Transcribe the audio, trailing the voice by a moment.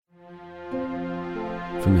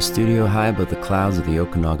From a studio high above the clouds of the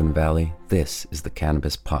Okanagan Valley, this is the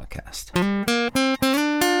Cannabis Podcast.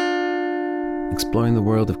 Exploring the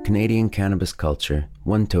world of Canadian cannabis culture,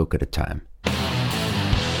 one toke at a time.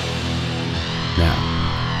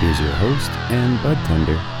 Now, here's your host and bud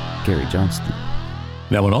tender, Gary Johnston.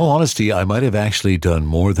 Now, in all honesty, I might have actually done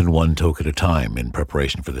more than one toke at a time in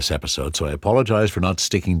preparation for this episode, so I apologize for not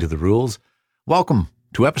sticking to the rules. Welcome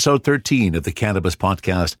to episode 13 of the Cannabis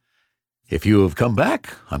Podcast. If you have come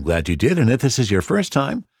back, I'm glad you did, and if this is your first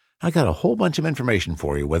time, I got a whole bunch of information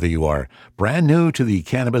for you, whether you are brand new to the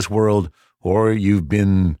cannabis world or you've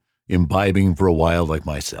been imbibing for a while like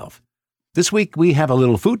myself. This week, we have a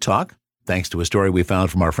little food talk, thanks to a story we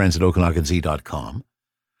found from our friends at OkanaganZ.com.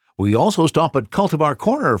 We also stop at Cultivar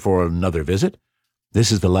Corner for another visit.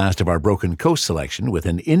 This is the last of our Broken Coast selection with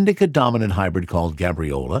an indica-dominant hybrid called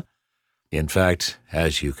Garbriola. In fact,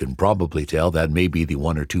 as you can probably tell, that may be the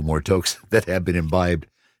one or two more tokes that have been imbibed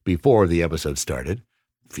before the episode started.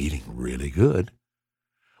 Feeling really good.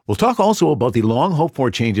 We'll talk also about the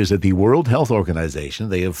long-hoped-for changes at the World Health Organization.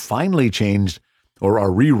 They have finally changed or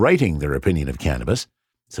are rewriting their opinion of cannabis.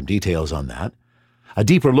 Some details on that. A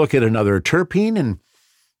deeper look at another terpene, and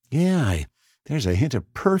there's a hint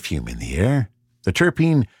of perfume in the air. The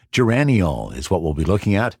terpene geraniol is what we'll be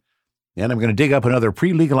looking at. And I'm going to dig up another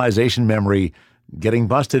pre-legalization memory, getting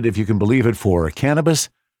busted, if you can believe it, for cannabis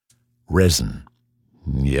resin.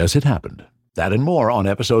 Yes, it happened. That and more on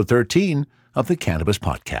episode 13 of the Cannabis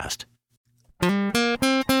Podcast.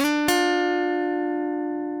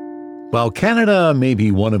 While Canada may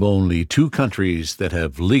be one of only two countries that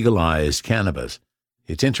have legalized cannabis,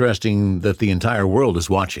 it's interesting that the entire world is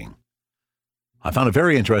watching. I found it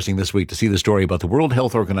very interesting this week to see the story about the World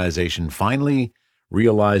Health Organization finally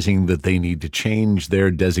realizing that they need to change their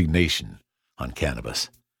designation on cannabis.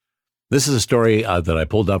 This is a story that I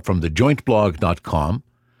pulled up from thejointblog.com,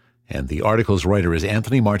 and the article's writer is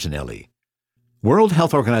Anthony Martinelli. World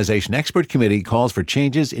Health Organization Expert Committee calls for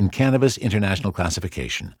changes in cannabis international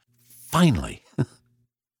classification. Finally.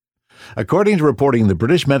 According to reporting in the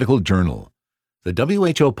British Medical Journal, the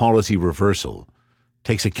WHO policy reversal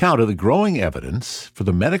takes account of the growing evidence for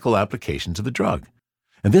the medical applications of the drug.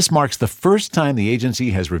 And this marks the first time the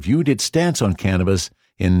agency has reviewed its stance on cannabis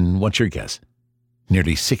in, what's your guess,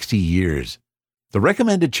 nearly 60 years. The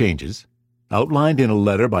recommended changes, outlined in a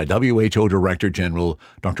letter by WHO Director General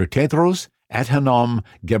Dr. Tedros Adhanom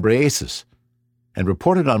Ghebreyesus and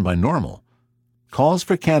reported on by Normal, calls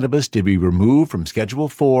for cannabis to be removed from Schedule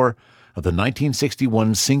 4 of the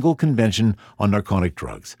 1961 Single Convention on Narcotic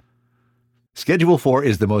Drugs. Schedule 4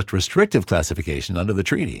 is the most restrictive classification under the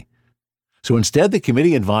treaty. So instead, the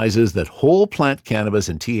committee advises that whole plant cannabis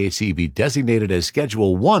and THC be designated as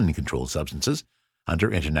Schedule 1 controlled substances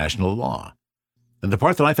under international law. And the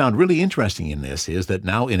part that I found really interesting in this is that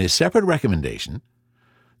now in a separate recommendation,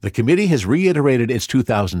 the committee has reiterated its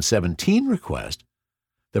 2017 request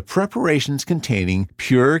that preparations containing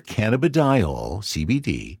pure cannabidiol,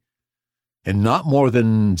 CBD, and not more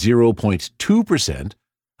than 0.2%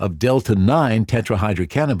 of delta-9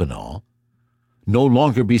 tetrahydrocannabinol no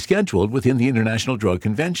longer be scheduled within the international drug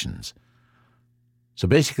conventions. So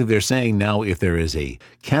basically they're saying now if there is a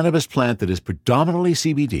cannabis plant that is predominantly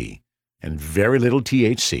CBD and very little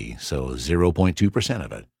THC, so 0.2%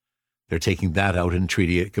 of it, they're taking that out and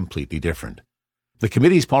treating it completely different. The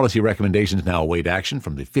committee's policy recommendations now await action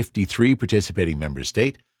from the 53 participating member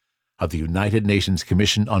state of the United Nations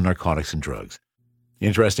Commission on Narcotics and Drugs.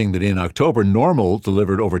 Interesting that in October, Normal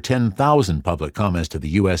delivered over 10,000 public comments to the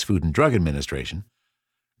U.S. Food and Drug Administration,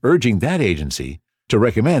 urging that agency to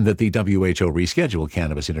recommend that the WHO reschedule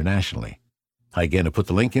cannabis internationally. I again have put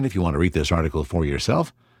the link in if you want to read this article for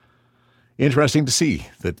yourself. Interesting to see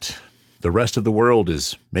that the rest of the world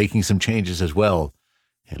is making some changes as well.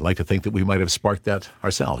 I'd like to think that we might have sparked that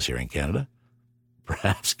ourselves here in Canada,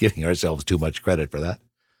 perhaps giving ourselves too much credit for that.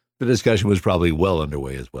 The discussion was probably well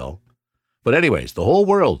underway as well. But anyways, the whole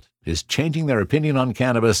world is changing their opinion on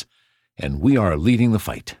cannabis, and we are leading the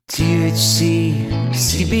fight. THC,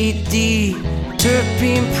 CBD,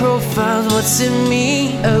 terpene profile, what's in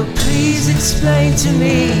me? Oh, please explain to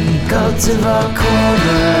me. Cultivar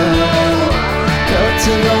Corner,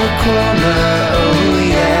 Cultivar Corner, oh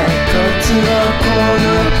yeah. Cultivar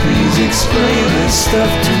Corner, please explain this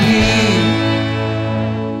stuff to me.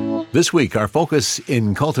 This week, our focus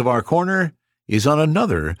in Cultivar Corner is on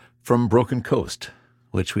another from Broken Coast,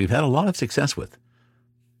 which we've had a lot of success with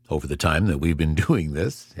over the time that we've been doing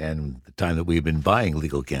this and the time that we've been buying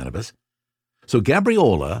legal cannabis. So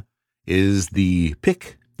Garbriola is the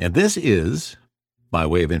pick, and this is, by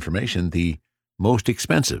way of information, the most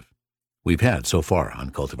expensive we've had so far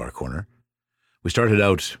on Cultivar Corner. We started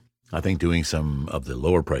out, I think, doing some of the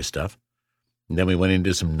lower price stuff. And then we went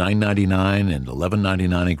into some $9.99 and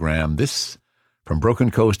 $11.99 a gram. This from Broken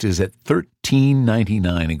Coast is at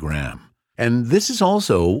 $13.99 a gram. And this is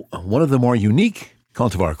also one of the more unique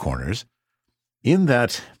Cultivar Corners in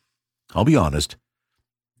that, I'll be honest,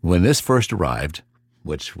 when this first arrived,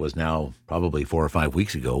 which was now probably 4 or 5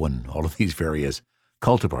 weeks ago when all of these various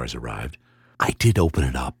cultivars arrived, I did open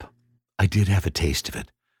it up. I did have a taste of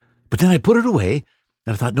it. But then I put it away,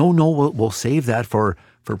 and I thought, no, we'll save that for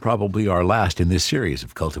probably our last in this series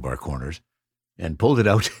of Cultivar Corners, and pulled it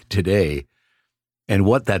out today. And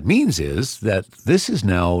what that means is that this is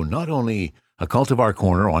now not only a Cultivar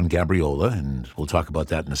Corner on Garbriola, and we'll talk about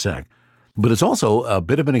that in a sec, but it's also a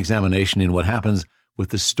bit of an examination in what happens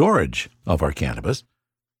with the storage of our cannabis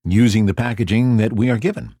using the packaging that we are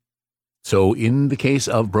given. So in the case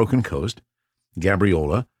of Broken Coast,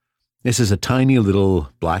 Garbriola, this is a tiny little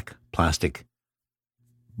black plastic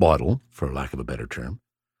bottle, for lack of a better term.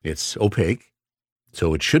 It's opaque,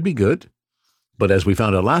 so it should be good. But as we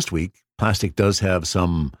found out last week, plastic does have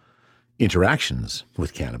some interactions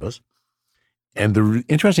with cannabis. And the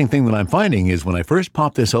interesting thing that I'm finding is when I first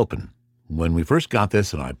popped this open, when we first got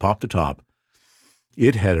this and I popped the top,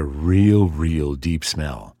 it had a real deep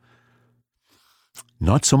smell.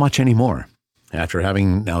 Not so much anymore. After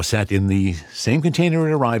having now sat in the same container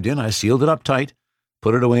it arrived in, I sealed it up tight,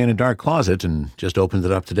 put it away in a dark closet, and just opened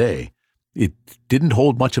it up today. It didn't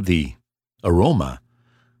hold much of the aroma.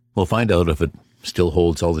 We'll find out if it still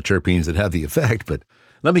holds all the terpenes that have the effect, but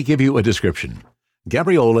let me give you a description.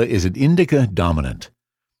 Garbriola is an indica dominant.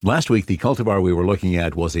 Last week, the cultivar we were looking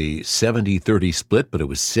at was a 70-30 split, but it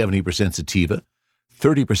was 70% sativa,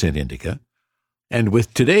 30% indica. And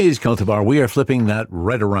with today's cultivar, we are flipping that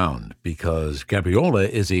right around because Garbriola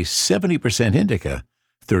is a 70% indica,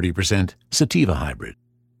 30% sativa hybrid.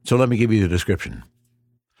 So let me give you the description.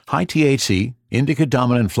 High THC,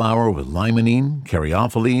 indica-dominant flower with limonene,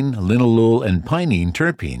 caryophyllene, linalool, and pinene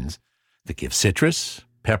terpenes that give citrus,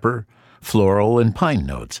 pepper, floral, and pine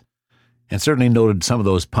notes, and certainly noted some of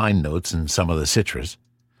those pine notes and some of the citrus.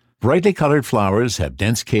 Brightly colored flowers have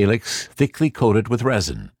dense calyx, thickly coated with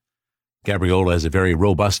resin. Garbriola has a very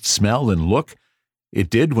robust smell and look. It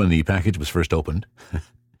did when the package was first opened.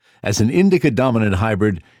 As an indica-dominant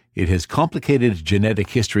hybrid, it has complicated genetic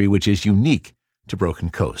history which is unique to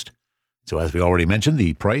Broken Coast. So as we already mentioned,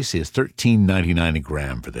 the price is $13.99 a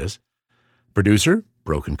gram for this. Producer,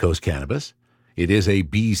 Broken Coast Cannabis. It is a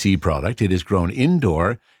BC product. It is grown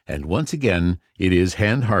indoor, and once again, it is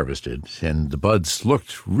hand-harvested, and the buds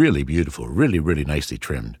looked really beautiful, really nicely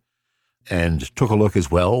trimmed. And took a look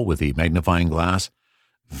as well with the magnifying glass.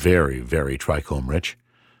 Very trichome rich.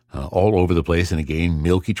 All over the place, and again,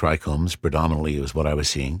 milky trichomes predominantly is what I was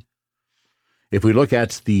seeing. If we look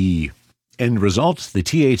at the end results, the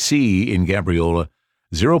THC in Garbriola,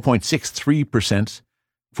 0.63%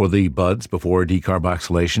 for the buds before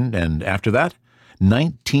decarboxylation, and after that,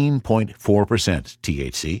 19.4%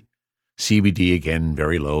 THC. CBD, again,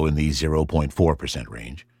 very low in the 0.4%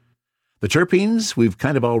 range. The terpenes, we've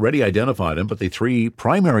kind of already identified them, but the three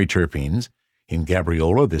primary terpenes in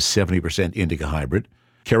Garbriola, this 70% indica hybrid,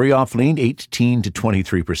 caryophyllene, 18 to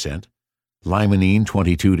 23%, limonene,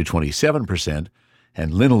 22 to 27%,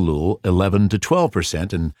 and linalool, 11 to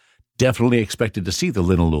 12%, and definitely expected to see the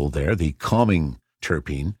linalool there, the calming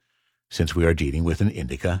terpene, since we are dealing with an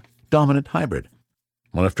indica-dominant hybrid.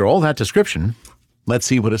 Well, after all that description, let's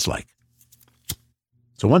see what it's like.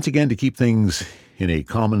 So once again, to keep things in a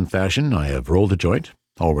common fashion, I have rolled a joint,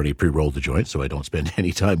 already pre-rolled the joint, so I don't spend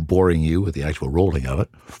any time boring you with the actual rolling of it.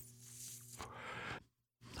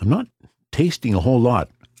 I'm not tasting a whole lot.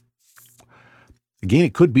 Again,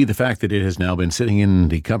 it could be the fact that it has now been sitting in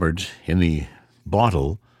the cupboard, in the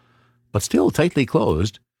bottle, but still tightly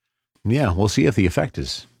closed. Yeah, we'll see if the effect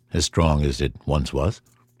is as strong as it once was.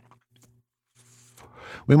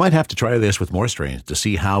 We might have to try this with more strains to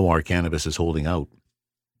see how our cannabis is holding out.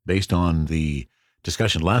 Based on the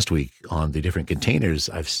discussion last week on the different containers,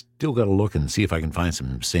 I've still got to look and see if I can find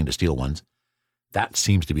some stainless steel ones. That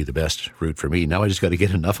seems to be the best route for me. Now I just got to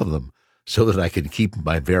get enough of them so that I can keep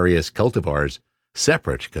my various cultivars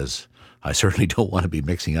separate, because I certainly don't want to be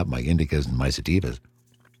mixing up my indicas and my sativas.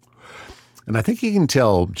 And I think you can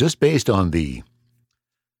tell, just based on the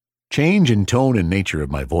change in tone and nature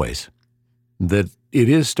of my voice, that it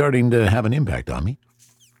is starting to have an impact on me.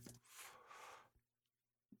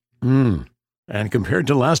 And compared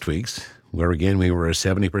to last week's, where again we were a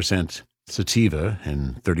 70% sativa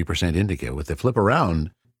and 30% indica, with the flip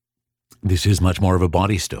around, this is much more of a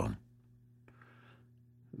body stone.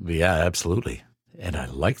 Yeah, absolutely. And I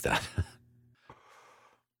like that.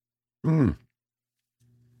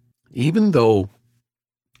 Even though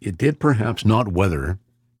it did perhaps not weather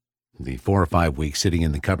the 4 or 5 weeks sitting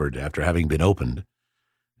in the cupboard after having been opened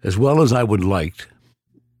as well as I would like,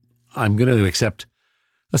 I'm going to accept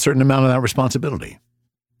a certain amount of that responsibility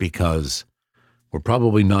because we're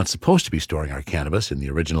probably not supposed to be storing our cannabis in the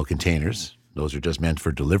original containers. Those are just meant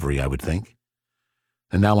for delivery, I would think.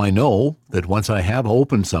 And now I know that once I have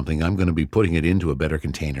opened something, I'm going to be putting it into a better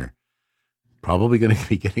container. Probably going to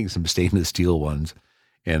be getting some stainless steel ones,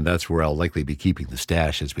 and that's where I'll likely be keeping the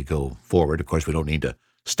stash as we go forward. Of course, we don't need to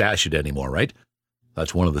stash it anymore, right?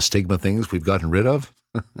 That's one of the stigma things we've gotten rid of.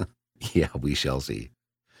 Yeah, we shall see.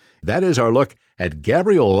 That is our look at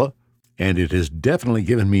Garbriola, and it has definitely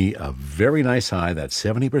given me a very nice high, that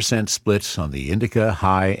 70% split on the indica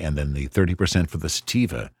high and then the 30% for the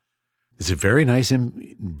sativa. It's a very nice,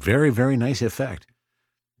 very, very nice effect.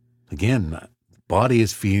 Again, body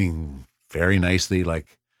is feeling very nicely.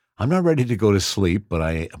 Like I'm not ready to go to sleep, but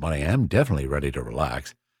I am definitely ready to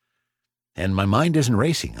relax. And my mind isn't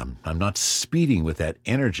racing. I'm not speeding with that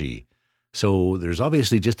energy. So there's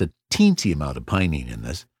obviously just a teensy amount of pinene in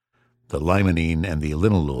this. The limonene and the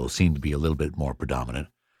linalool seem to be a little bit more predominant.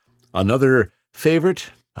 Another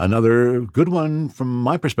favorite, another good one from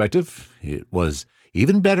my perspective. It was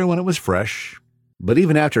even better when it was fresh, but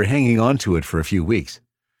even after hanging on to it for a few weeks,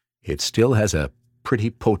 it still has a pretty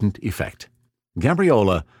potent effect.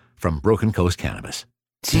 Garbriola from Broken Coast Cannabis.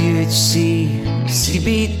 THC,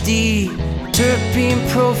 CBD, terpene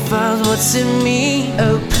profiles, what's in me?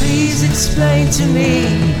 Oh, please explain to me.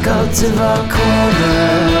 Cultivar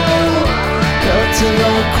Corner,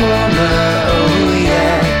 Cultivar Corner, oh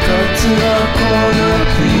yeah. Cultivar Corner,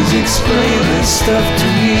 please explain this stuff to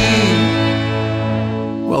me.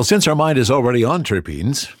 Well, since our mind is already on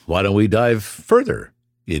terpenes, why don't we dive further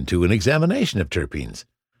into an examination of terpenes?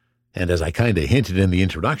 And as I kind of hinted in the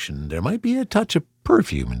introduction, there might be a touch of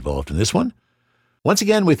perfume involved in this one. Once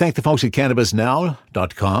again, we thank the folks at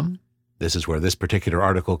CannabisNow.com. This is where this particular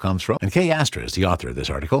article comes from. And Kay Astra is the author of this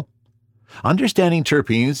article. Understanding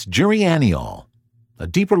Terpenes, Geraniol. A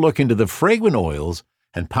deeper look into the fragrant oils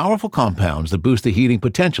and powerful compounds that boost the healing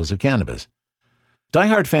potentials of cannabis.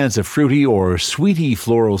 Diehard fans of fruity or sweety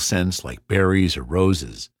floral scents like berries or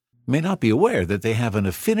roses may not be aware that they have an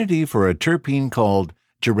affinity for a terpene called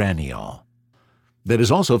geraniol that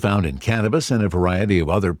is also found in cannabis and a variety of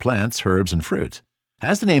other plants, herbs, and fruits.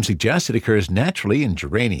 As the name suggests, it occurs naturally in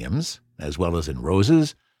geraniums, as well as in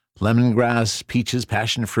roses, lemongrass, peaches,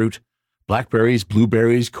 passion fruit, blackberries,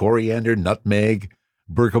 blueberries, coriander, nutmeg,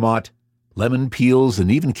 bergamot, lemon peels,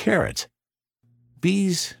 and even carrots.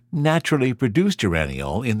 Bees naturally produce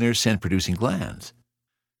geraniol in their scent-producing glands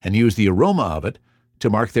and use the aroma of it to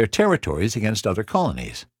mark their territories against other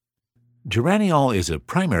colonies. Geraniol is a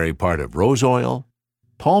primary part of rose oil,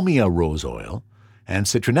 palmia rose oil, and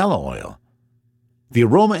citronella oil. The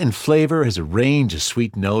aroma and flavor has a range of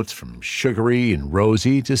sweet notes from sugary and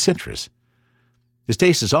rosy to citrus. This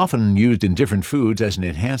taste is often used in different foods as an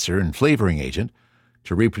enhancer and flavoring agent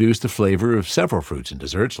to reproduce the flavor of several fruits and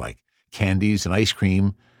desserts like candies and ice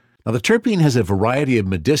cream. Now, the terpene has a variety of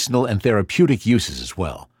medicinal and therapeutic uses as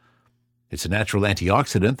well. It's a natural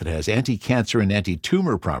antioxidant that has anti-cancer and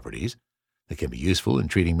anti-tumor properties that can be useful in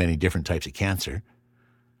treating many different types of cancer.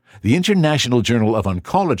 The International Journal of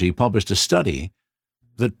Oncology published a study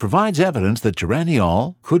that provides evidence that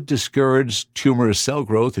geraniol could discourage tumorous cell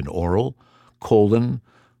growth in oral, colon,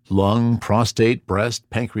 lung, prostate, breast,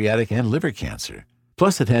 pancreatic, and liver cancer.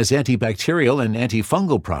 Plus, it has antibacterial and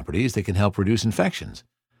antifungal properties that can help reduce infections.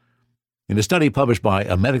 In a study published by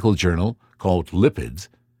a medical journal called Lipids,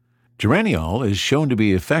 geraniol is shown to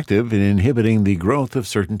be effective in inhibiting the growth of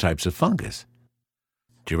certain types of fungus.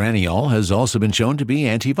 Geraniol has also been shown to be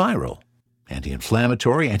antiviral,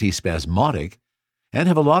 anti-inflammatory, antispasmodic, and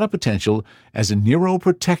have a lot of potential as a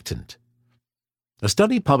neuroprotectant. A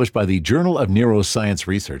study published by the Journal of Neuroscience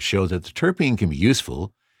Research showed that the terpene can be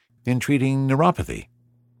useful in treating neuropathy,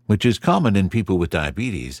 which is common in people with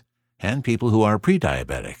diabetes and people who are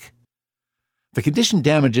pre-diabetic. The condition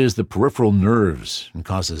damages the peripheral nerves and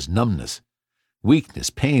causes numbness, weakness,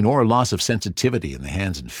 pain, or loss of sensitivity in the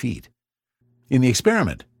hands and feet. In the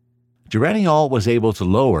experiment, geraniol was able to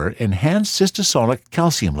lower enhanced systolic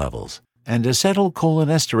calcium levels and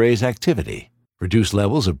acetylcholinesterase activity, reduce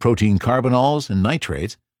levels of protein carbanols and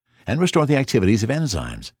nitrates, and restore the activities of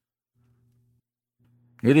enzymes.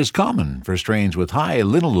 It is common for strains with high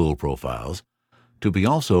linalool profiles to be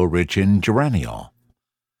also rich in geraniol.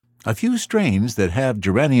 A few strains that have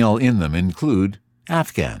geraniol in them include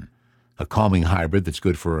Afghan, a calming hybrid that's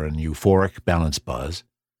good for an euphoric, balanced buzz;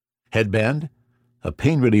 Headband, a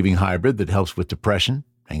pain-relieving hybrid that helps with depression,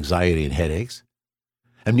 anxiety, and headaches;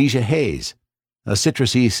 Amnesia Haze, a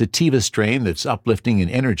citrusy sativa strain that's uplifting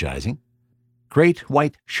and energizing. Great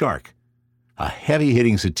White Shark, a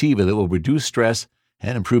heavy-hitting sativa that will reduce stress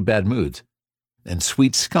and improve bad moods. And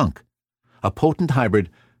Sweet Skunk, a potent hybrid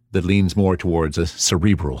that leans more towards a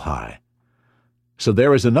cerebral high. So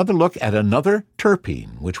there is another look at another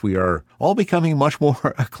terpene, which we are all becoming much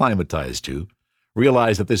more acclimatized to.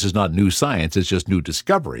 Realize that this is not new science, it's just new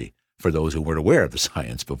discovery for those who weren't aware of the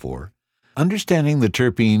science before. Understanding the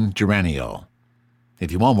terpene geraniol.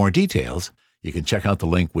 If you want more details, you can check out the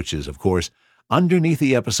link, which is, of course, underneath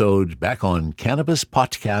the episode back on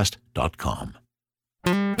cannabispodcast.com.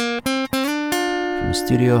 From a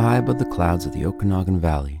studio high above the clouds of the Okanagan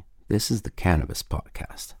Valley, this is the Cannabis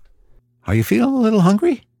Podcast. Are you feeling a little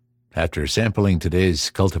hungry? After sampling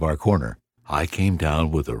today's Cultivar Corner, I came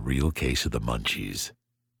down with a real case of the munchies.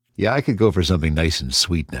 Yeah, I could go for something nice and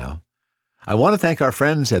sweet now. I want to thank our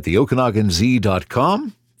friends at the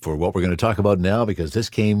OkanaganZ.com for what we're going to talk about now, because this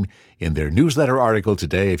came in their newsletter article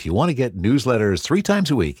today. If you want to get newsletters 3 times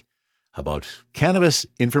a week about cannabis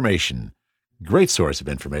information, great source of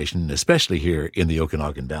information, especially here in the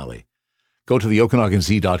Okanagan Valley. Go to the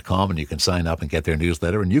OkanaganZ.com and you can sign up and get their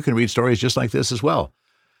newsletter, and you can read stories just like this as well.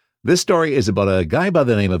 This story is about a guy by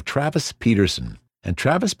the name of Travis Peterson. And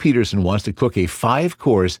Travis Peterson wants to cook a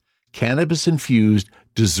 5-course cannabis-infused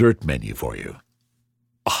dessert menu for you.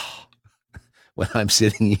 Oh, when I'm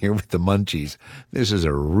sitting here with the munchies, this is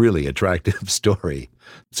a really attractive story.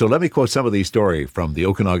 So let me quote some of these stories from the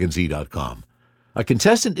OkanaganZ.com. A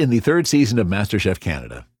contestant in the 3rd season of MasterChef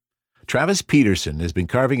Canada, Travis Peterson has been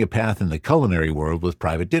carving a path in the culinary world with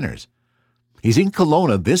private dinners. He's in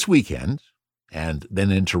Kelowna this weekend, and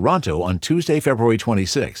then in Toronto on Tuesday, February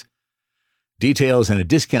 26th. Details and a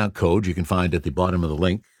discount code you can find at the bottom of the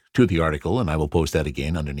link to the article, and I will post that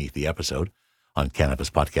again underneath the episode on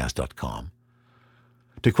cannabispodcast.com.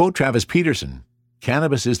 To quote Travis Peterson,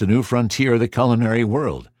 "Cannabis is the new frontier of the culinary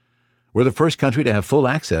world. We're the first country to have full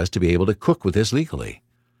access to be able to cook with this legally.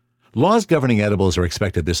 Laws governing edibles are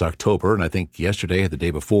expected this October, and I think yesterday or the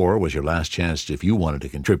day before was your last chance if you wanted to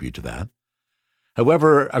contribute to that.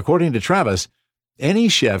 However, according to Travis, any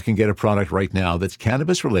chef can get a product right now that's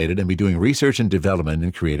cannabis-related and be doing research and development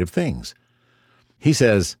in creative things. He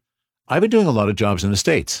says, I've been doing a lot of jobs in the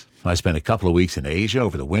States. I spent a couple of weeks in Asia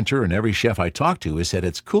over the winter, and every chef I talked to has said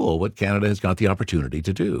it's cool what Canada has got the opportunity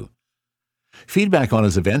to do. Feedback on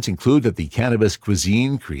his events include that the cannabis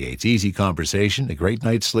cuisine creates easy conversation, a great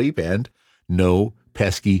night's sleep, and no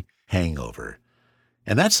pesky hangover.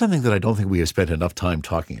 And that's something that I don't think we have spent enough time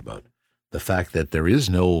talking about. The fact that there is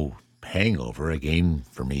no hangover, again,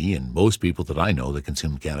 for me and most people that I know that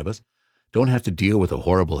consume cannabis, don't have to deal with a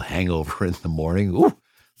horrible hangover in the morning. Ooh,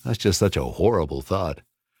 that's just such a horrible thought.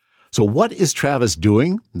 So what is Travis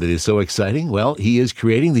doing that is so exciting? Well, he is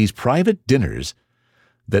creating these private dinners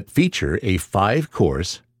that feature a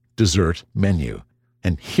 5-course dessert menu.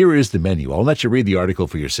 And here is the menu. I'll let you read the article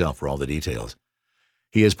for yourself for all the details.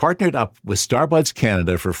 He has partnered up with Starbuds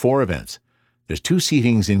Canada for 4 events. There's 2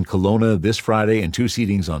 seatings in Kelowna this Friday and 2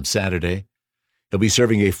 seatings on Saturday. He'll be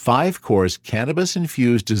serving a 5-course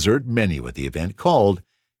cannabis-infused dessert menu at the event called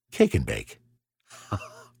Cake and Bake.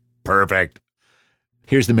 Perfect.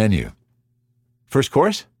 Here's the menu. First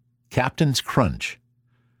course, Captain's Crunch,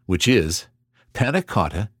 which is panna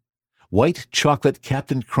cotta, white chocolate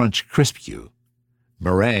Captain Crunch Crisp-U,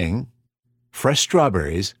 meringue, fresh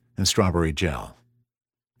strawberries, and strawberry gel.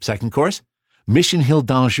 Second course, Mission Hill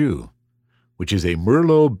d'Anjou, which is a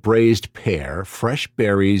Merlot braised pear, fresh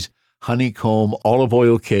berries, honeycomb, olive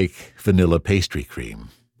oil cake, vanilla pastry cream.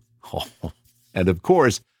 Oh, and of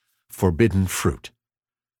course, forbidden fruit.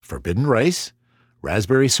 Forbidden rice,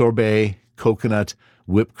 raspberry sorbet, coconut,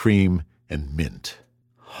 whipped cream, and mint.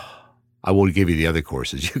 I won't give you the other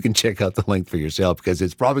courses. You can check out the link for yourself because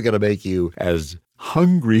it's probably going to make you as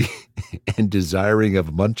hungry and desiring of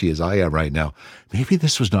munchie as I am right now. Maybe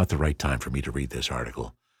this was not the right time for me to read this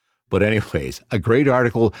article. But anyways, a great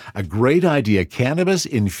article, a great idea,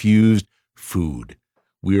 cannabis-infused food.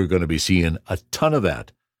 We are going to be seeing a ton of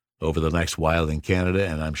that over the next while in Canada,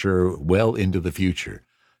 and I'm sure well into the future.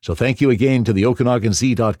 So thank you again to the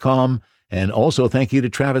OkanaganZ.com, and also thank you to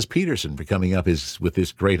Travis Peterson for coming up with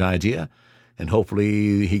this great idea. And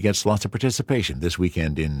hopefully he gets lots of participation this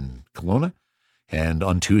weekend in Kelowna and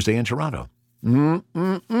on Tuesday in Toronto.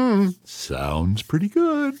 Sounds pretty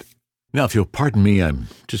good. Now, if you'll pardon me, I'm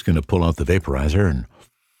just going to pull out the vaporizer and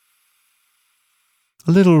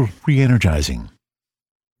a little re-energizing.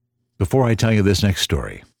 Before I tell you this next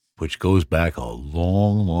story, which goes back a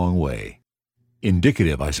long, long way,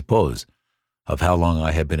 indicative, I suppose, of how long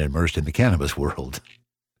I have been immersed in the cannabis world.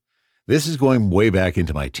 This is going way back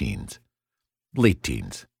into my teens, late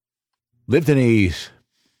teens. Lived in a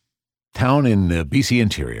town in the BC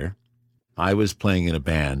interior. I was playing in a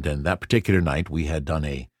band, and that particular night we had done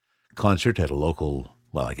a concert at a local,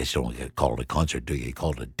 well, I guess you don't call it a concert, do you? You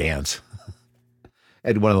call it a dance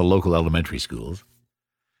at one of the local elementary schools.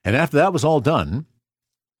 And after that was all done,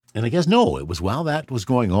 and I guess, no, it was while that was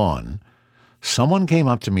going on, someone came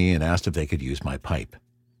up to me and asked if they could use my pipe,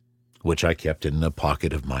 which I kept in the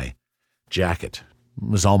pocket of my jacket. It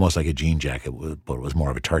was almost like a jean jacket, but it was more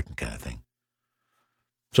of a tartan kind of thing.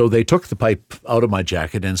 So they took the pipe out of my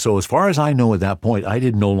jacket, and so as far as I know at that point, I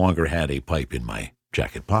no longer had a pipe in my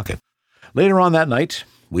jacket pocket. Later on that night,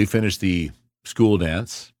 we finished the school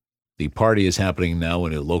dance. The party is happening now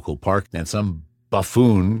in a local park, and some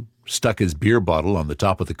buffoon stuck his beer bottle on the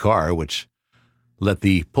top of the car, which let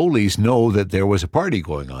the police know that there was a party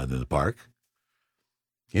going on in the park.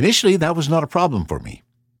 Initially, that was not a problem for me.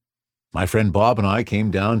 My friend Bob and I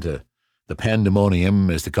came down to the pandemonium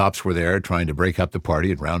as the cops were there trying to break up the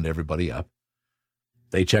party and round everybody up.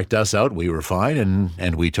 They checked us out. We were fine,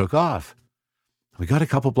 and we took off. We got a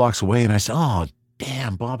couple blocks away, and I said, "Oh,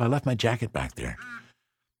 damn, Bob, I left my jacket back there.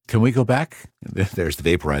 Can we go back?" There's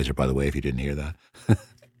the vaporizer, by the way, if you didn't hear that.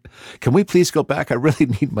 "Can we please go back? I really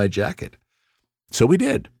need my jacket." So we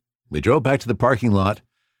did. We drove back to the parking lot,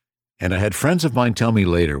 and I had friends of mine tell me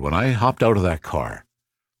later, when I hopped out of that car,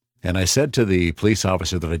 and I said to the police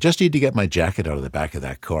officer that I just need to get my jacket out of the back of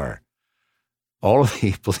that car, all of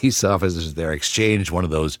the police officers there exchanged one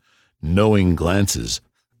of those knowing glances.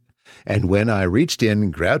 And when I reached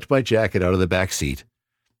in, grabbed my jacket out of the back seat,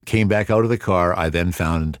 came back out of the car, I then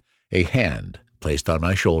found a hand placed on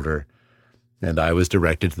my shoulder, and I was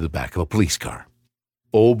directed to the back of a police car.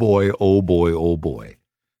 Oh boy, oh boy, oh boy.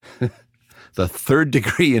 The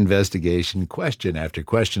third-degree investigation, question after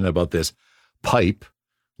question about this pipe,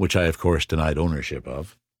 which I, of course, denied ownership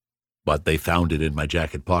of, but they found it in my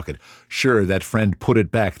jacket pocket. Sure, that friend put it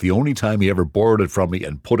back. The only time he ever borrowed it from me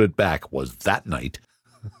and put it back was that night.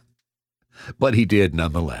 But he did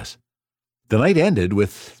nonetheless. The night ended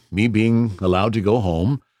with me being allowed to go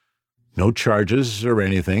home. No charges or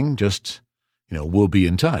anything, just, we'll be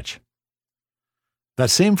in touch. That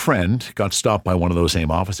same friend got stopped by one of those same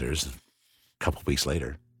officers a couple of weeks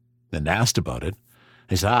later and asked about it.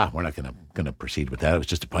 He said, we're not going to proceed with that. It was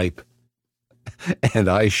just a pipe. And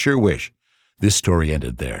I sure wish this story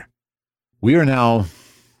ended there. We are now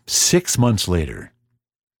 6 months later.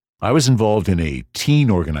 I was involved in a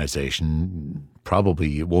teen organization.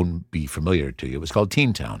 Probably it won't be familiar to you. It was called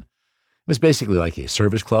Teen Town. It was basically like a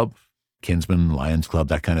service club, Kinsman, Lions Club,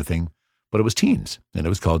 that kind of thing. But it was teens, and it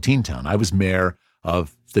was called Teen Town. I was mayor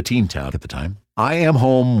of the Teen Town at the time. I am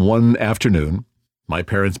home one afternoon. My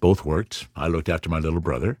parents both worked. I looked after my little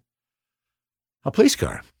brother. A police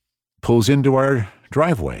car pulls into our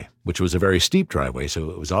driveway, which was a very steep driveway, so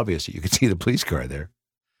it was obvious that you could see the police car there.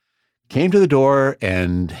 Came to the door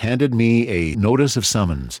and handed me a notice of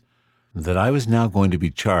summons that I was now going to be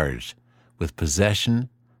charged with possession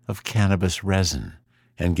of cannabis resin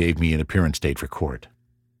and gave me an appearance date for court.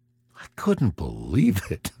 I couldn't believe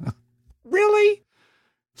it. Really?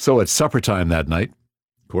 So it's supper time that night.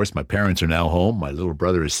 Of course, my parents are now home. My little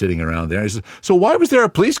brother is sitting around there. He says, "So why was there a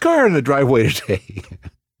police car in the driveway today?"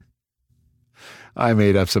 I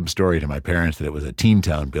made up some story to my parents that it was a Teen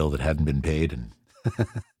Town bill that hadn't been paid, and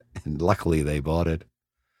luckily they bought it.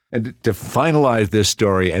 And to finalize this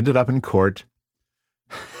story, ended up in court,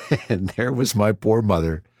 and there was my poor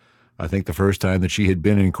mother. I think the first time that she had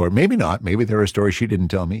been in court, maybe not, maybe there were stories she didn't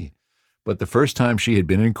tell me, but the first time she had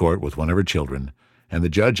been in court with one of her children, and the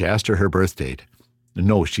judge asked her birth date.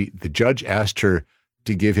 No, the judge asked her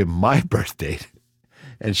to give him my birth date,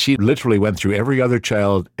 and she literally went through every other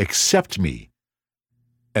child except me.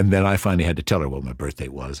 And then I finally had to tell her what my birth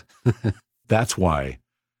date was. That's why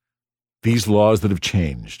these laws that have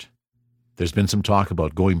changed, there's been some talk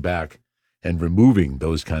about going back and removing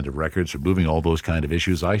those kind of records, removing all those kind of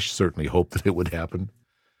issues. I certainly hope that it would happen.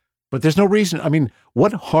 But there's no reason. I mean,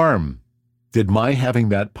 what harm did my having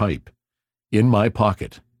that pipe in my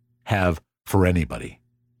pocket have for anybody?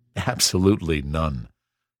 Absolutely none.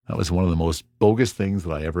 That was one of the most bogus things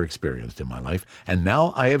that I ever experienced in my life. And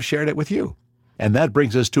now I have shared it with you. And that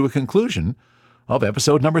brings us to a conclusion of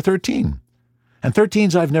episode number 13. And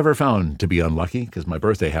 13s I've never found to be unlucky because my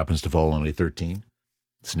birthday happens to fall on a 13.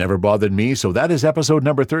 It's never bothered me. So that is episode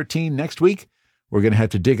number 13. Next week, we're going to have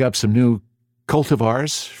to dig up some new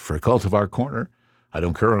cultivars for Cultivar Corner. I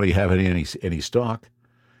don't currently have any stock.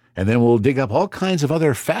 And then we'll dig up all kinds of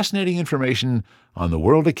other fascinating information on the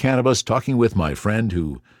world of cannabis, talking with my friend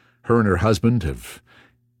who, her and her husband have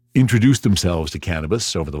introduced themselves to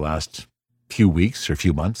cannabis over the last few weeks or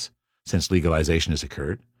few months since legalization has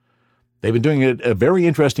occurred. They've been doing it a very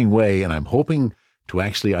interesting way, and I'm hoping to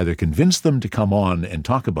actually either convince them to come on and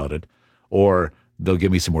talk about it, or they'll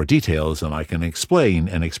give me some more details and I can explain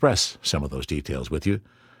and express some of those details with you.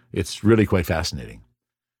 It's really quite fascinating.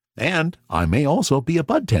 And I may also be a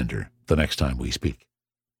bud tender the next time we speak.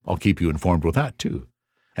 I'll keep you informed with that too.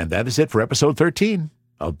 And that is it for episode 13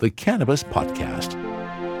 of the Cannabis Podcast.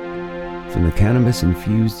 From the Cannabis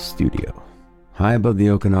Infused studio, high above the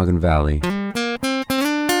Okanagan Valley,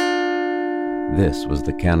 this was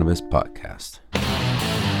the Cannabis Podcast.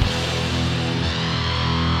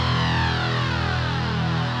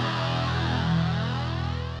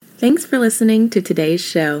 Thanks for listening to today's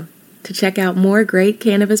show. To check out more great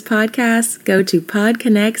cannabis podcasts, go to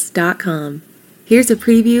podconnects.com. Here's a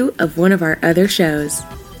preview of one of our other shows.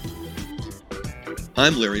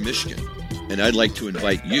 I'm Larry Michigan, and I'd like to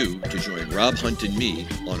invite you to join Rob Hunt and me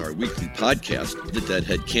on our weekly podcast, The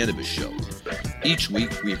Deadhead Cannabis Show. Each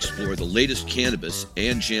week, we explore the latest cannabis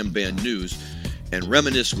and jam band news and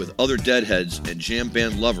reminisce with other deadheads and jam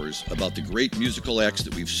band lovers about the great musical acts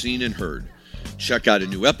that we've seen and heard. Check out a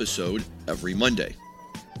new episode every Monday.